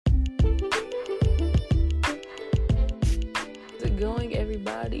going,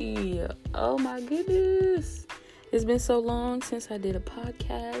 everybody? Oh my goodness. It's been so long since I did a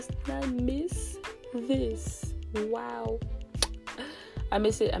podcast, and I miss this. Wow. I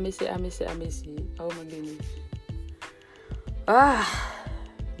miss it. Oh my goodness.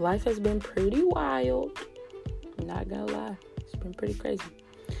 Life has been pretty wild. I'm not gonna lie. It's been pretty crazy.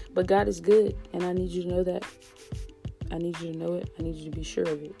 But God is good, and I need you to know that. I need you to know it. I need you to be sure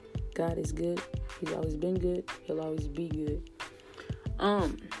of it. God is good. He's always been good. He'll always be good.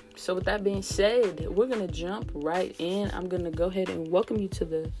 So with that being said, we're gonna jump right in. I'm gonna go ahead and welcome you to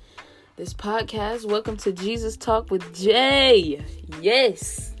this podcast. Welcome to Jesus Talk with Jay.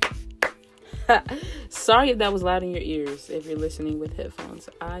 Yes. Sorry if that was loud in your ears. If you're listening with headphones,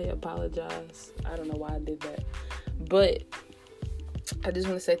 I apologize. I don't know why I did that, but I just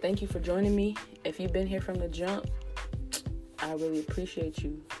want to say thank you for joining me. If you've been here from the jump, I really appreciate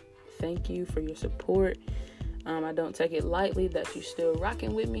you. Thank you for your support. I don't take it lightly that you're still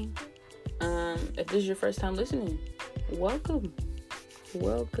rocking with me. If this is your first time listening, welcome.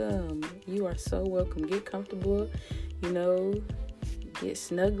 You are so welcome. Get comfortable, get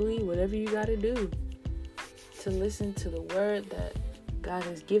snuggly, whatever you got to do to listen to the word that God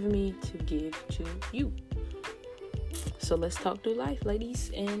has given me to give to you. So let's talk through life,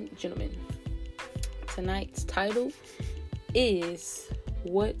 ladies and gentlemen. Tonight's title is,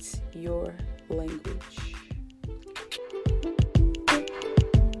 what's your language?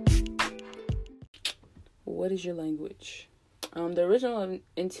 What is your language? The original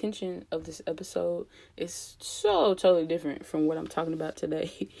intention of this episode is so totally different from what I'm talking about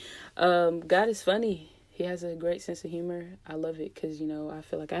today. God is funny. He has a great sense of humor. I love it because, I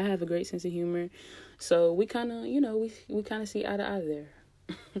feel like I have a great sense of humor. So we kind of, we kind of see eye to eye there.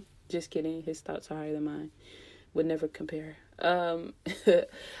 Just kidding. His thoughts are higher than mine. Would never compare.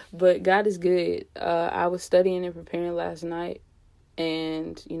 But God is good. I was studying and preparing last night,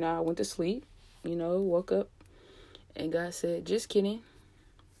 and, I went to sleep, woke up, and God said, just kidding.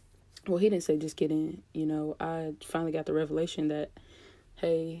 Well, he didn't say just kidding. I finally got the revelation that,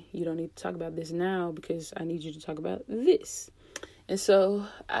 hey, you don't need to talk about this now because I need you to talk about this. And so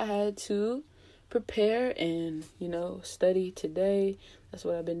I had to prepare and, study today. That's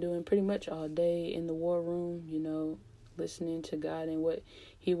what I've been doing pretty much all day in the war room, listening to God and what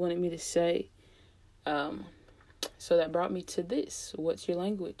he wanted me to say. So that brought me to this. What's your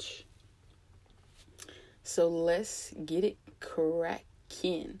language? So let's get it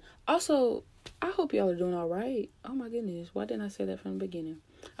cracking. Also, I hope y'all are doing all right. Oh my goodness. Why didn't I say that from the beginning?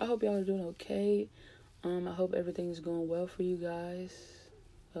 I hope y'all are doing okay. I hope everything's going well for you guys.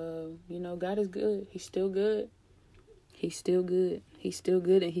 God is good. He's still good. He's still good. He's still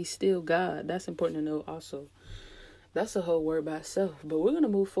good, and he's still God. That's important to know also. That's a whole word by itself. But we're going to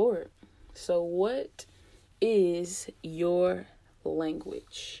move forward. So what is your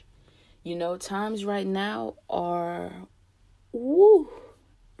language? Times right now are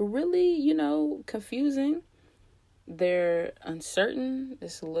really, confusing. They're uncertain.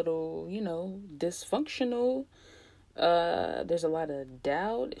 It's a little, dysfunctional. There's a lot of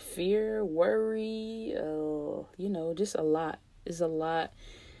doubt, fear, worry, just a lot. It's a lot.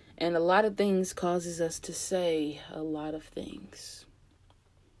 And a lot of things causes us to say a lot of things.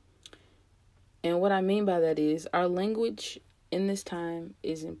 And what I mean by that is our language in this time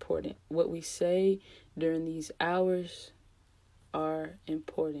is important. What we say during these hours are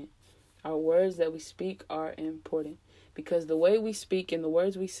important. Our words that we speak are important because the way we speak and the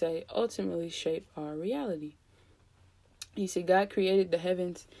words we say ultimately shape our reality. You see, God created the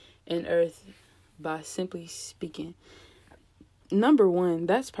heavens and earth by simply speaking. Number one,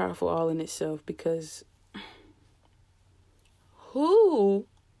 that's powerful all in itself because who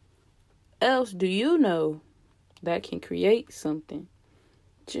else do you know that can create something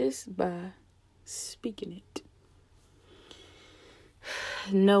just by speaking it?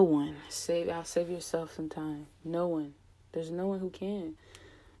 No one. I'll save yourself some time. No one. There's no one who can.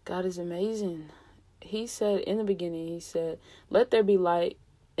 God is amazing. He said in the beginning, let there be light,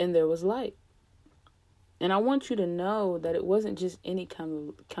 and there was light. And I want you to know that it wasn't just any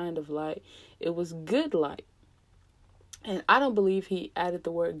kind of light. It was good light. And I don't believe he added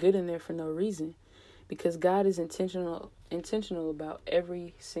the word good in there for no reason, because God is intentional about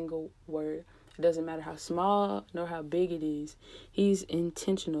every single word. It doesn't matter how small nor how big it is. He's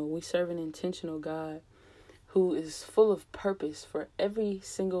intentional. We serve an intentional God who is full of purpose for every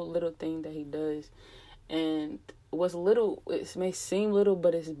single little thing that he does. And what's little, it may seem little,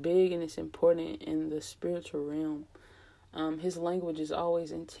 but it's big and it's important in the spiritual realm. His language is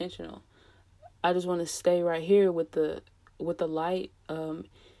always intentional. I just want to stay right here with the light.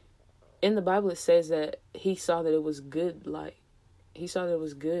 In the Bible, it says that he saw that it was good light. He saw that it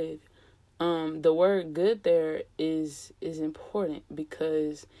was good. The word good there is important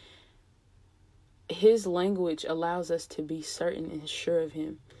because his language allows us to be certain and sure of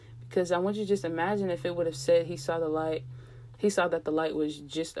him. Because I want you to just imagine if it would have said he saw the light, he saw that the light was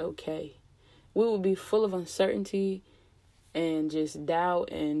just okay. We would be full of uncertainty and just doubt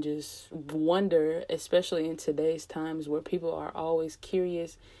and just wonder, especially in today's times where people are always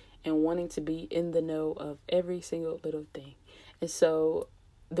curious and wanting to be in the know of every single little thing. And so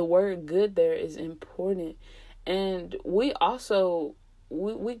the word good there is important. And we also,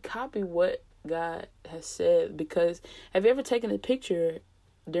 we copy what God has said, because have you ever taken a picture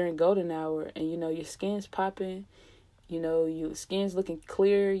during golden hour and, your skin's popping, your skin's looking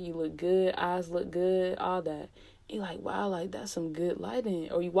clear, you look good, eyes look good, all that. You're like, wow, like that's some good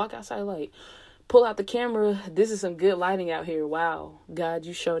lighting. Or you walk outside like, pull out the camera, this is some good lighting out here. Wow, God,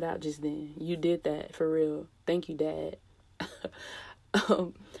 you showed out just then. You did that for real. Thank you, Dad.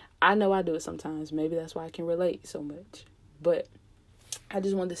 I know I do it sometimes. Maybe that's why I can relate so much. But I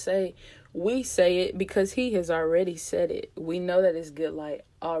just wanted to say, we say it because he has already said it. We know that it's good light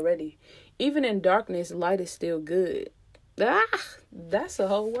already. Even in darkness, light is still good. That's a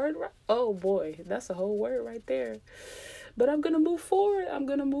whole word. Oh boy, that's a whole word right there. But I'm going to move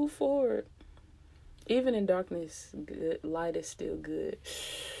forward. Even in darkness, good light is still good.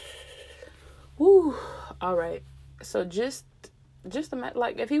 Woo. All right. So just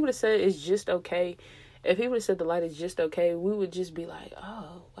like if he would have said it's just okay, if he would have said the light is just okay, we would just be like,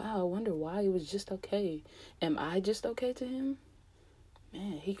 oh wow, I wonder why it was just okay. Am I just okay to him?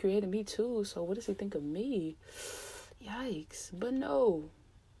 Man, he created me too, so what does he think of me? Yikes. But no,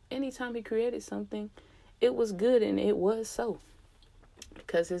 anytime he created something, it was good, and it was so,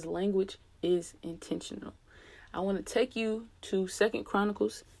 because his language is intentional. I want to take you to 2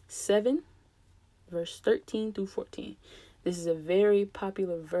 Chronicles 7 verse 13 through 14. This is a very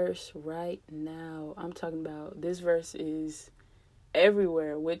popular verse right now. I'm talking about this verse is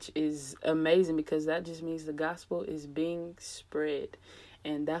everywhere, which is amazing because that just means the gospel is being spread.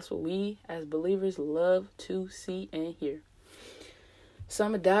 And that's what we as believers love to see and hear. So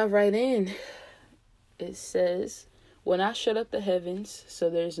I'm going to dive right in. It says, when I shut up the heavens so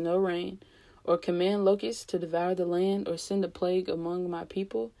there's no rain, or command locusts to devour the land, or send a plague among my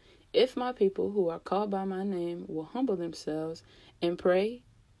people, if my people who are called by my name will humble themselves and pray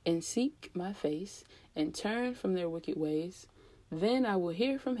and seek my face and turn from their wicked ways, then I will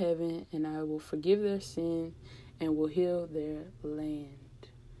hear from heaven and I will forgive their sin and will heal their land.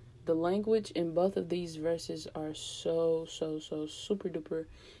 The language in both of these verses are so super duper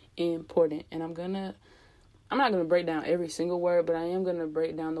important. And I'm not going to break down every single word, but I am going to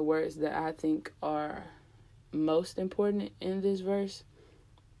break down the words that I think are most important in this verse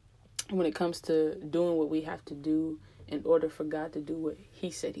when it comes to doing what we have to do in order for God to do what he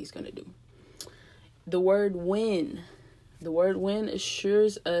said he's going to do. The word when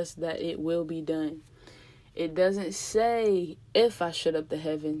assures us that it will be done. It doesn't say if I shut up the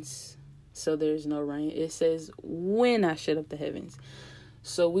heavens so there's no rain. It says when I shut up the heavens.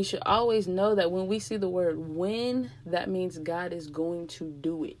 So we should always know that when we see the word when, that means God is going to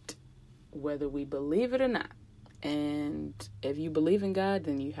do it, whether we believe it or not. And if you believe in God,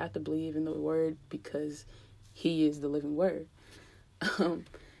 then you have to believe in the word because he is the living word. The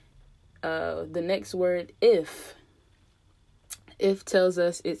next word, if. If tells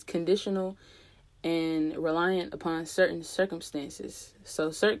us it's conditional and reliant upon certain circumstances.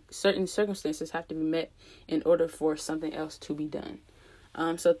 So certain circumstances have to be met in order for something else to be done.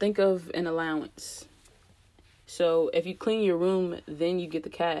 So think of an allowance. So if you clean your room, then you get the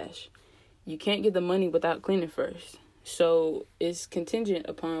cash. You can't get the money without cleaning first. So it's contingent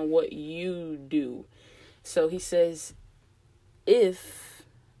upon what you do. So he says, if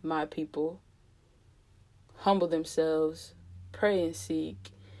my people humble themselves, pray and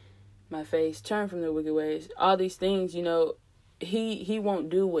seek my face, turn from their wicked ways, all these things, he won't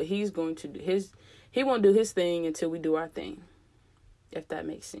do what he's going to do. He won't do his thing until we do our thing. If that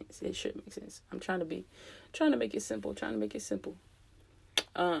makes sense. It should make sense. I'm trying to make it simple.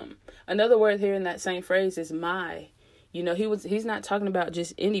 Another word here in that same phrase is my. He's not talking about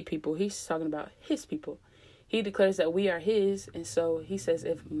just any people. He's talking about his people. He declares that we are his. And so he says,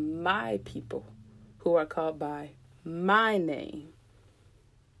 if my people who are called by my name.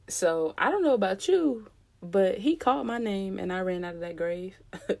 So I don't know about you, but he called my name and I ran out of that grave.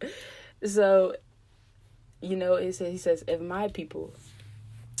 So, he says, if my people,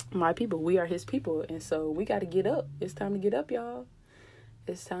 we are his people. And so we got to get up. It's time to get up, y'all.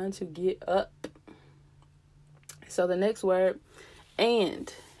 It's time to get up. So the next word,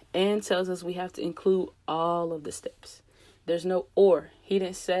 and tells us we have to include all of the steps. There's no or. He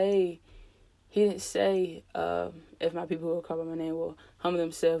didn't say, if my people who are called by my name will humble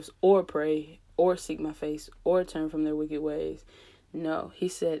themselves or pray or seek my face or turn from their wicked ways. No, he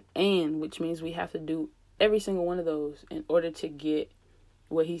said and, which means we have to do every single one of those in order to get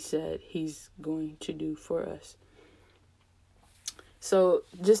what he said he's going to do for us. So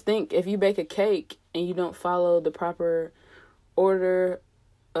just think, if you bake a cake and you don't follow the proper order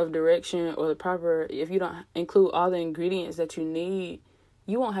of direction or if you don't include all the ingredients that you need,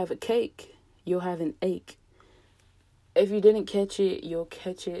 you won't have a cake. You'll have an ache. If you didn't catch it, you'll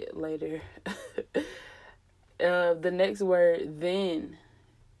catch it later. The next word, then.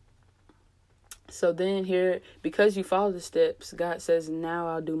 So then here, because you follow the steps, God says, now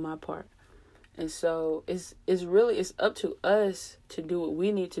I'll do my part. And so it's up to us to do what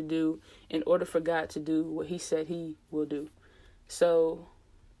we need to do in order for God to do what he said he will do. So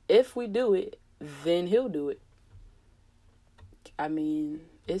if we do it, then he'll do it. I mean,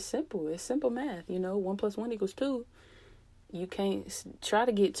 it's simple. It's simple math. 1 + 1 = 2. You can't try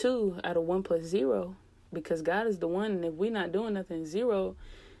to get 2 out of 1 + 0 because God is the one. And if we're not doing nothing, 0,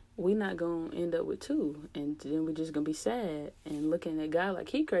 we're not going to end up with 2. And then we're just going to be sad and looking at God like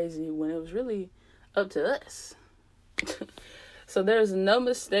he crazy when it was really up to us. So there's no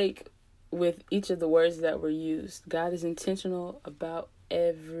mistake with each of the words that were used. God is intentional about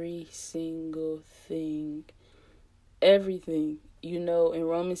every single thing. Everything. In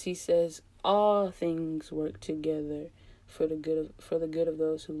Romans he says all things work together for the good of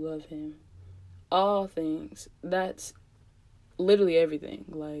those who love him. All things. That's literally everything.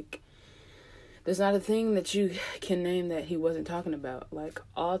 Like, there's not a thing that you can name that he wasn't talking about. Like,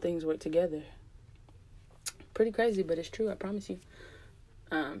 all things work together. Pretty crazy, but it's true, I promise you.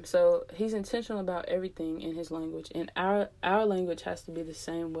 So he's intentional about everything in his language, and our language has to be the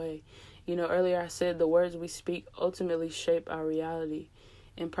same way. Earlier I said the words we speak ultimately shape our reality.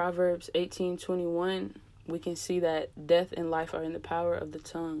 In Proverbs 18:21, we can see that death and life are in the power of the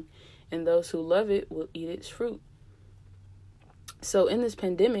tongue, and those who love it will eat its fruit. So in this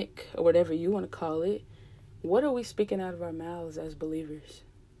pandemic, or whatever you want to call it, what are we speaking out of our mouths as believers?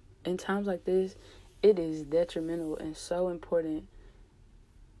 In times like this, it is detrimental and so important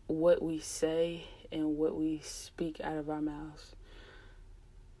what we say and what we speak out of our mouths.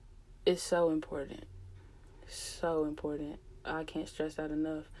 It's so important. So important. I can't stress that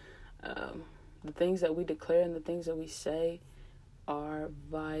enough. The things that we declare and the things that we say are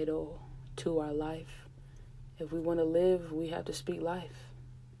vital to our life. If we want to live, we have to speak life.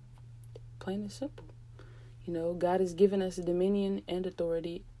 Plain and simple. God has given us dominion and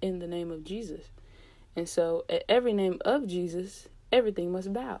authority in the name of Jesus. And so at every name of Jesus, everything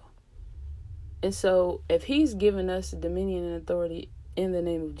must bow. And so if he's given us dominion and authority in the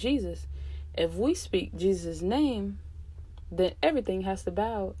name of Jesus, if we speak Jesus' name, then everything has to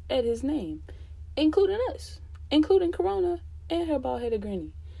bow at his name, including us, including Corona and her bald-headed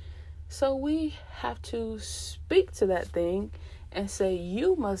granny. So we have to speak to that thing and say,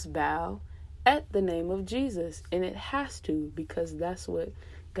 you must bow at the name of Jesus. And it has to, because that's what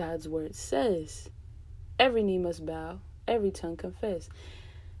God's word says. Every knee must bow, every tongue confess.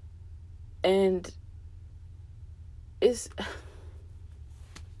 And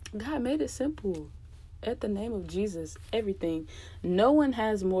God made it simple. At the name of Jesus, everything. No one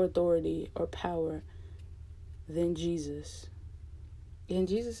has more authority or power than Jesus. And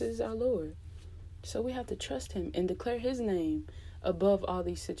Jesus is our Lord. So we have to trust him and declare his name above all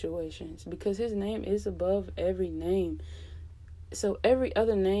these situations, because his name is above every name. So every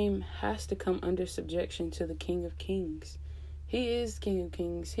other name has to come under subjection to the King of Kings. He is King of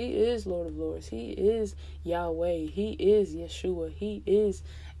Kings. He is Lord of Lords. He is Yahweh. He is Yeshua. He is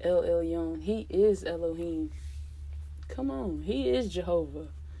El Elyon. He is Elohim. Come on. He is Jehovah.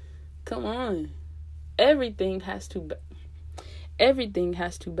 Come on. Everything has to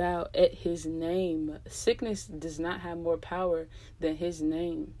bow at his name. Sickness does not have more power than his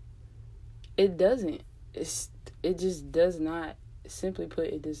name. It doesn't. It just does not. Simply put,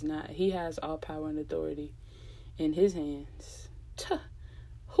 it does not. He has all power and authority in his hands.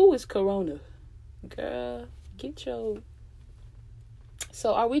 Who is Corona? Girl, get your...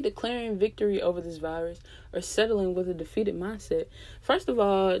 So are we declaring victory over this virus or settling with a defeated mindset? First of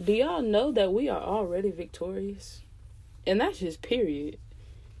all, do y'all know that we are already victorious? And that's just period.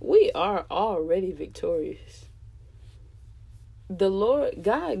 We are already victorious. The Lord,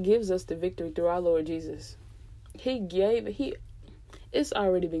 God gives us the victory through our Lord Jesus. It's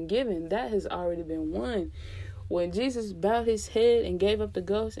already been given. That has already been won. When Jesus bowed his head and gave up the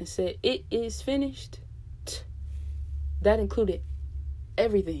ghost and said, "It is finished," that included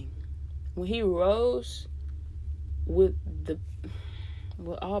everything. When he rose, with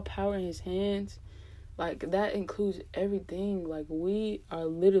all power in his hands. Like, that includes everything. Like, we are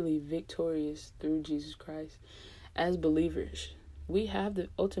literally victorious through Jesus Christ. As believers, we have the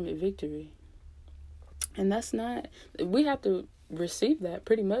ultimate victory. And we have to receive that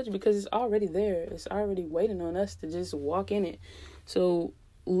pretty much, because it's already there. It's already waiting on us to just walk in it. So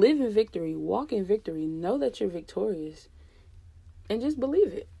live in victory, walk in victory, know that you're victorious, and just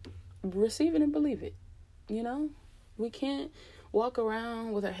believe it. Receive it and believe it. You know, we can't walk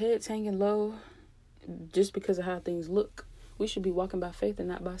around with our heads hanging low just because of how things look. We should be walking by faith and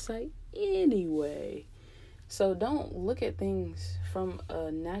not by sight anyway. So don't look at things from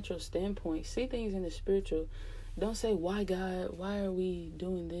a natural standpoint. See things in the spiritual. Don't say, why God? Why are we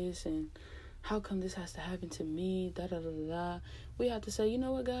doing this? And how come this has to happen to me? Da da da da da. We have to say, you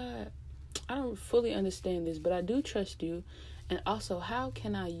know what, God? I don't fully understand this, but I do trust you. And also, how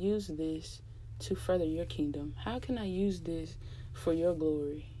can I use this to further your kingdom? How can I use this for your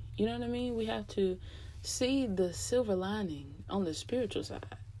glory? You know what I mean? We have to see the silver lining on the spiritual side.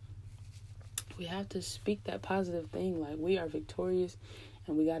 We have to speak that positive thing, like we are victorious,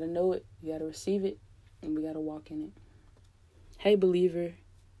 and we got to know it, we got to receive it, and we got to walk in it. Hey, believer,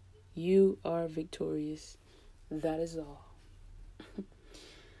 you are victorious. That is all.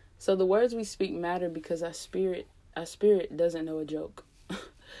 So the words we speak matter because our spirit doesn't know a joke.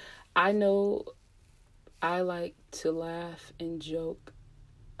 I know I like to laugh and joke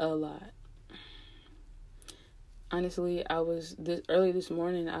a lot. Honestly, early this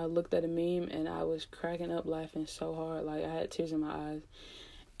morning, I looked at a meme and I was cracking up laughing so hard. Like, I had tears in my eyes.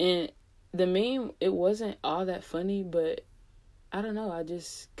 And the meme, it wasn't all that funny, but I don't know. I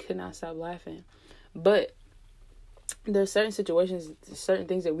just could not stop laughing. But there are certain situations, certain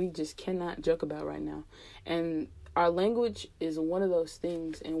things that we just cannot joke about right now. And our language is one of those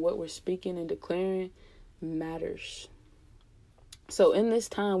things. And what we're speaking and declaring matters. So in this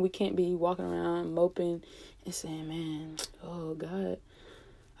time, we can't be walking around moping and saying, man, oh, God,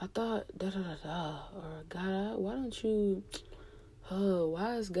 I thought da-da-da-da. Or, God, why don't you,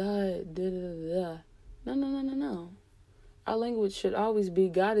 why is God da-da-da-da? No. Our language should always be,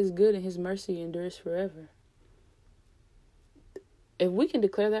 God is good and his mercy endures forever. If we can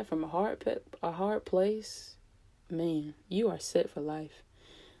declare that from a hard place, man, you are set for life.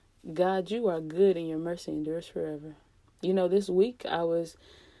 God, you are good and your mercy endures forever. You know, this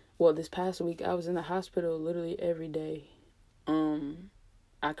past week, I was in the hospital literally every day.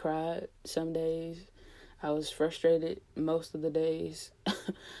 I cried some days. I was frustrated most of the days.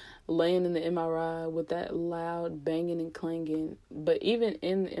 Laying in the MRI with that loud banging and clanging. But even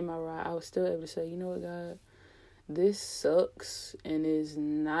in the MRI, I was still able to say, you know what, God? This sucks and is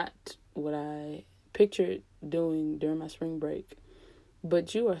not what I pictured doing during my spring break.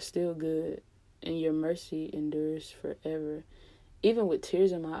 But you are still good. And your mercy endures forever. Even with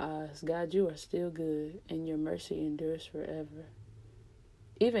tears in my eyes, God, you are still good, and your mercy endures forever.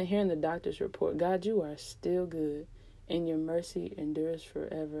 Even hearing the doctor's report, God, you are still good, and your mercy endures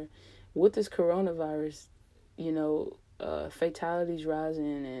forever. With this coronavirus, fatalities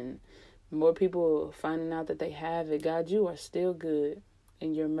rising and more people finding out that they have it, God, you are still good,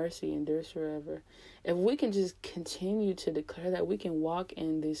 and your mercy endures forever. If we can just continue to declare that, we can walk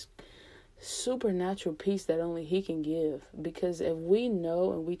in this supernatural peace that only he can give. Because if we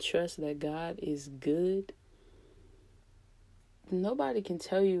know and we trust that God is good, nobody can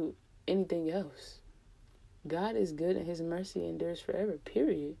tell you anything else. God is good and his mercy endures forever,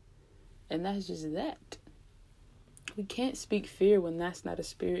 period. And that's just that. We can't speak fear when that's not a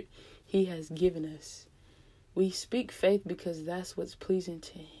spirit he has given us. We speak faith because that's what's pleasing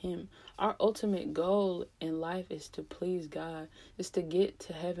to him. Our ultimate goal in life is to please God. Is to get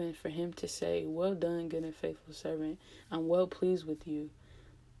to heaven for him to say, well done, good and faithful servant. I'm well pleased with you.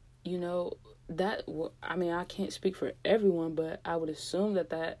 You know, I can't speak for everyone, but I would assume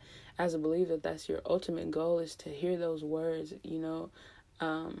that as a believer, that's your ultimate goal, is to hear those words,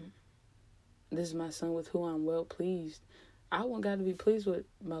 this is my son with whom I'm well pleased. I want God to be pleased with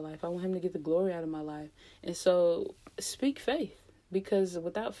my life. I want him to get the glory out of my life. And so speak faith, because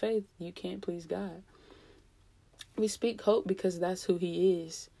without faith, you can't please God. We speak hope because that's who he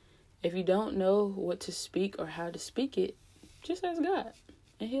is. If you don't know what to speak or how to speak it, just ask God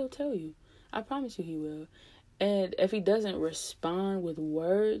and he'll tell you. I promise you he will. And if he doesn't respond with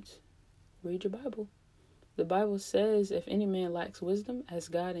words, read your Bible. The Bible says, if any man lacks wisdom, ask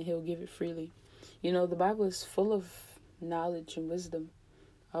God and he'll give it freely. You know, the Bible is full of knowledge and wisdom.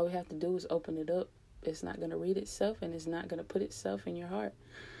 All we have to do is open it up. It's not going to read itself, and it's not going to put itself in your heart.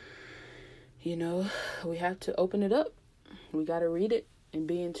 You know, we have to open it up. We got to read it. and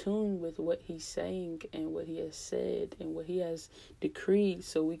be in tune with what he's saying and what he has said and what he has decreed,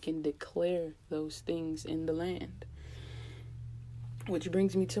 so we can declare those things in the land. Which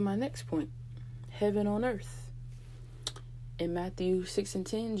brings me to my next point. Heaven on earth. In Matthew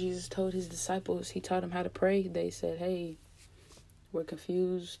 6:10, Jesus told his disciples, he taught them how to pray. They said, hey, we're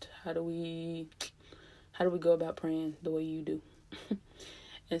confused. How do we go about praying the way you do?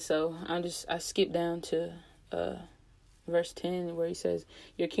 And so I skip down to verse 10, where he says,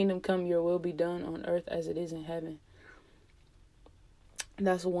 your kingdom come, your will be done on earth as it is in heaven.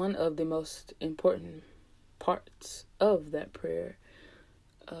 That's one of the most important parts of that prayer,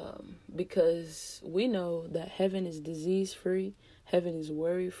 because we know that heaven is disease-free, heaven is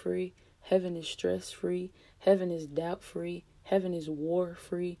worry-free, heaven is stress-free, heaven is doubt-free, heaven is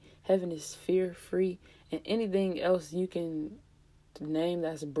war-free, heaven is fear-free, and anything else you can name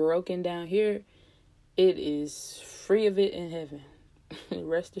that's broken down here, it is free of it in heaven.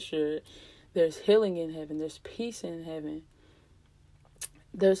 Rest assured, there's healing in heaven, there's peace in heaven,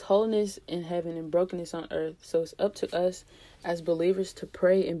 there's wholeness in heaven and brokenness on earth. So it's up to us as believers to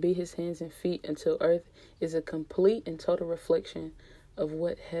pray and be his hands and feet until earth is a complete and total reflection of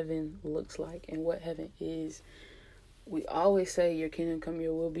what heaven looks like and what heaven is. We always say, your kingdom come,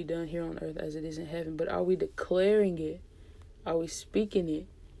 your will be done here on earth as it is in heaven. But are we declaring it? Are we speaking it?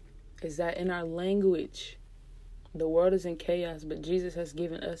 Is that in our language? The world is in chaos, but Jesus has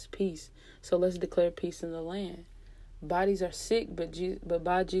given us peace. So let's declare peace in the land. Bodies are sick, but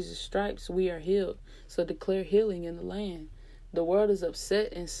by Jesus' stripes we are healed. So declare healing in the land. The world is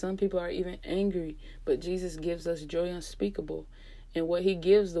upset and some people are even angry, but Jesus gives us joy unspeakable. And what he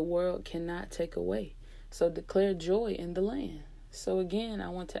gives, the world cannot take away. So declare joy in the land. So again, I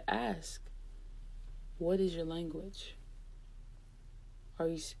want to ask, what is your language? Are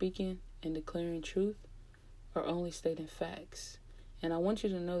you speaking and declaring truth, or only stating facts? And I want you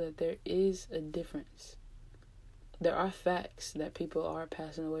to know that there is a difference. There are facts that people are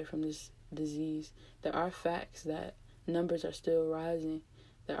passing away from this disease. There are facts that numbers are still rising.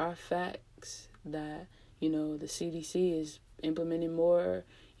 There are facts that, the CDC is implementing more,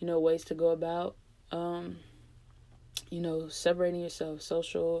 ways to go about, separating yourself,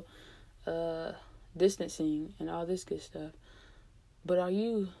 social distancing, and all this good stuff. But are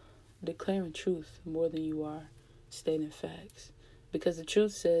you declaring truth more than you are stating facts? Because the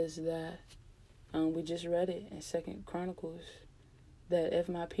truth says that, we just read it in 2 Chronicles, that if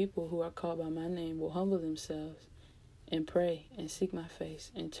my people who are called by my name will humble themselves and pray and seek my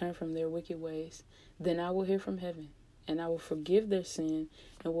face and turn from their wicked ways, then I will hear from heaven and I will forgive their sin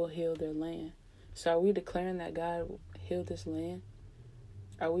and will heal their land. So are we declaring that God will heal this land?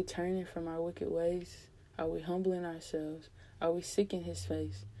 Are we turning from our wicked ways? Are we humbling ourselves? Are we seeking his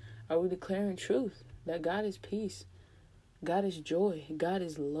face? Are we declaring truth, that God is peace? God is joy. God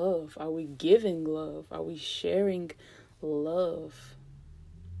is love. Are we giving love? Are we sharing love?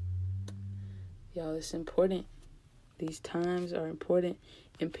 Y'all, it's important. These times are important,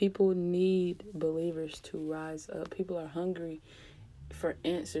 and people need believers to rise up. People are hungry for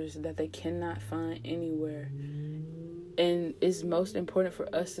answers that they cannot find anywhere. And it's most important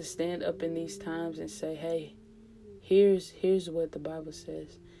for us to stand up in these times and say, hey, here's what the Bible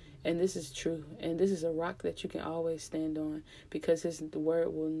says. And this is true. And this is a rock that you can always stand on, because his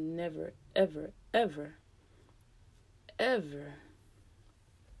word will never, ever, ever, ever,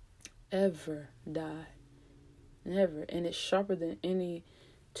 ever die. Never. And it's sharper than any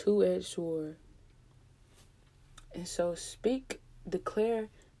two-edged sword. And so declare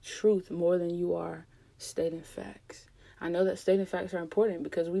truth more than you are stating facts. I know that stating facts are important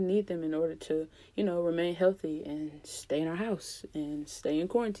because we need them in order to, remain healthy and stay in our house and stay in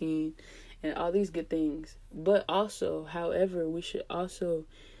quarantine and all these good things. But also, however, we should also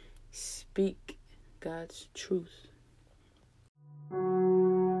speak God's truth.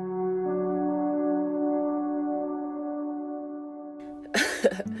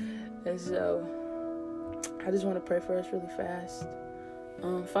 And so, I just want to pray for us really fast.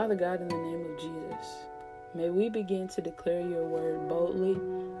 Father God, in the name of Jesus, may we begin to declare your word boldly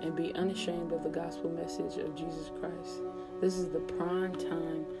and be unashamed of the gospel message of Jesus Christ. This is the prime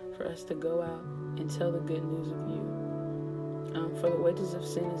time for us to go out and tell the good news of you. For the wages of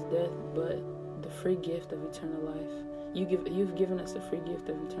sin is death, but the free gift of eternal life. You've given us the free gift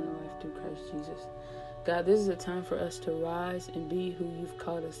of eternal life through Christ Jesus. God, this is a time for us to rise and be who you've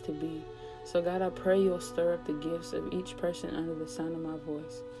called us to be. So God, I pray you'll stir up the gifts of each person under the sound of my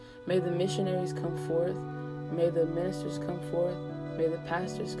voice. May the missionaries come forth. May the ministers come forth. May the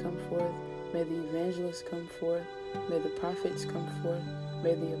pastors come forth. May the evangelists come forth. May the prophets come forth.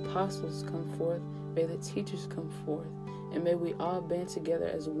 May the apostles come forth. May the teachers come forth. And may we all band together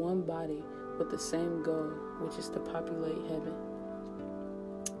as one body with the same goal, which is to populate heaven.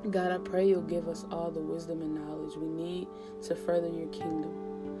 God, I pray you'll give us all the wisdom and knowledge we need to further your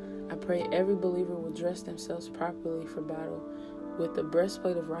kingdom. I pray every believer will dress themselves properly for battle with the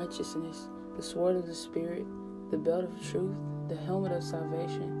breastplate of righteousness, the sword of the Spirit, the belt of truth, the helmet of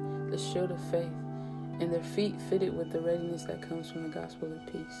salvation, the shield of faith, and their feet fitted with the readiness that comes from the gospel of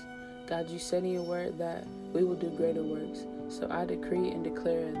peace. God, you said in your word that we will do greater works. So I decree and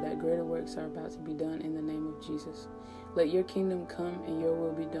declare that greater works are about to be done in the name of Jesus. Let your kingdom come and your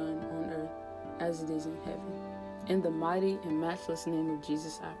will be done on earth as it is in heaven. In the mighty and matchless name of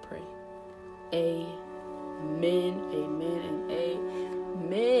Jesus, I pray. Amen, amen, and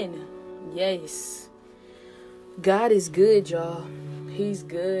amen. Yes. God is good, y'all. He's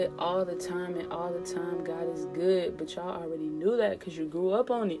good all the time, and all the time God is good. But y'all already knew that because you grew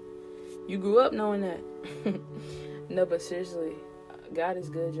up on it. You grew up knowing that. No, but seriously, God is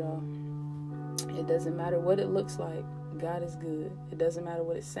good, y'all. It doesn't matter what it looks like. God is good. It doesn't matter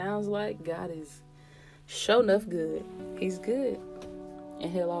what it sounds like. God is sure enough good. He's good.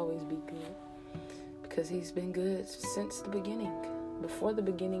 And he'll always be good. Because he's been good since the beginning. Before the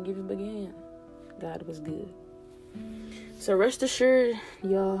beginning even began, God was good. So rest assured,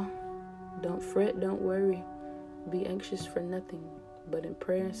 y'all, don't fret, don't worry. Be anxious for nothing, but in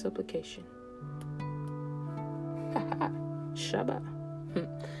prayer and supplication. Shabbat.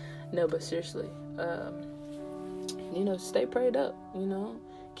 No, but seriously, stay prayed up,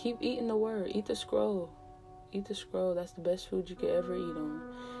 keep eating the word, eat the scroll, that's the best food you could ever eat on,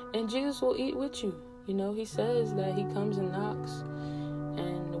 and Jesus will eat with you. He says that he comes and knocks,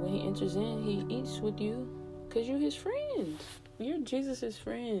 and when he enters in, he eats with you, because you're his friend. You're Jesus'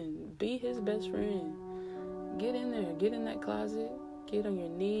 friend. Be his best friend. Get in there, get in that closet, get on your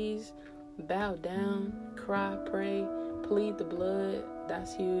knees, bow down, cry, pray, plead the blood.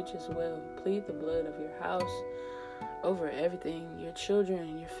 That's huge as well. Plead the blood of your house over everything, your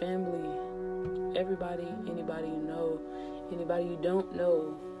children, your family, everybody, anybody you know, anybody you don't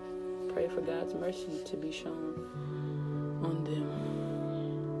know. Pray for God's mercy to be shown on them.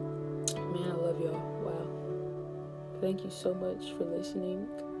 Man, I love y'all. Wow. Thank you so much for listening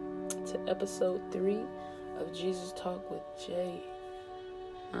to episode 3 of Jesus Talk with Jay.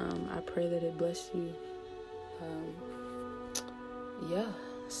 I pray that it blessed you.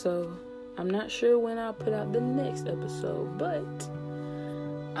 So I'm not sure when I'll put out the next episode, but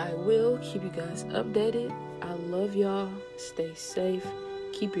I will keep you guys updated. I love y'all. Stay safe.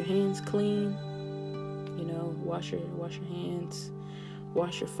 Keep your hands clean. Wash your hands.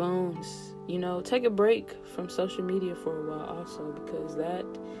 Wash your phones. Take a break from social media for a while also, because that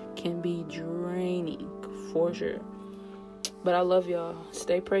can be draining for sure. But I love y'all.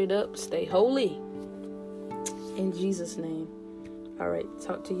 Stay prayed up. Stay holy. In Jesus' name. All right.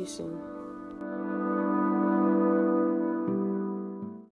 Talk to you soon.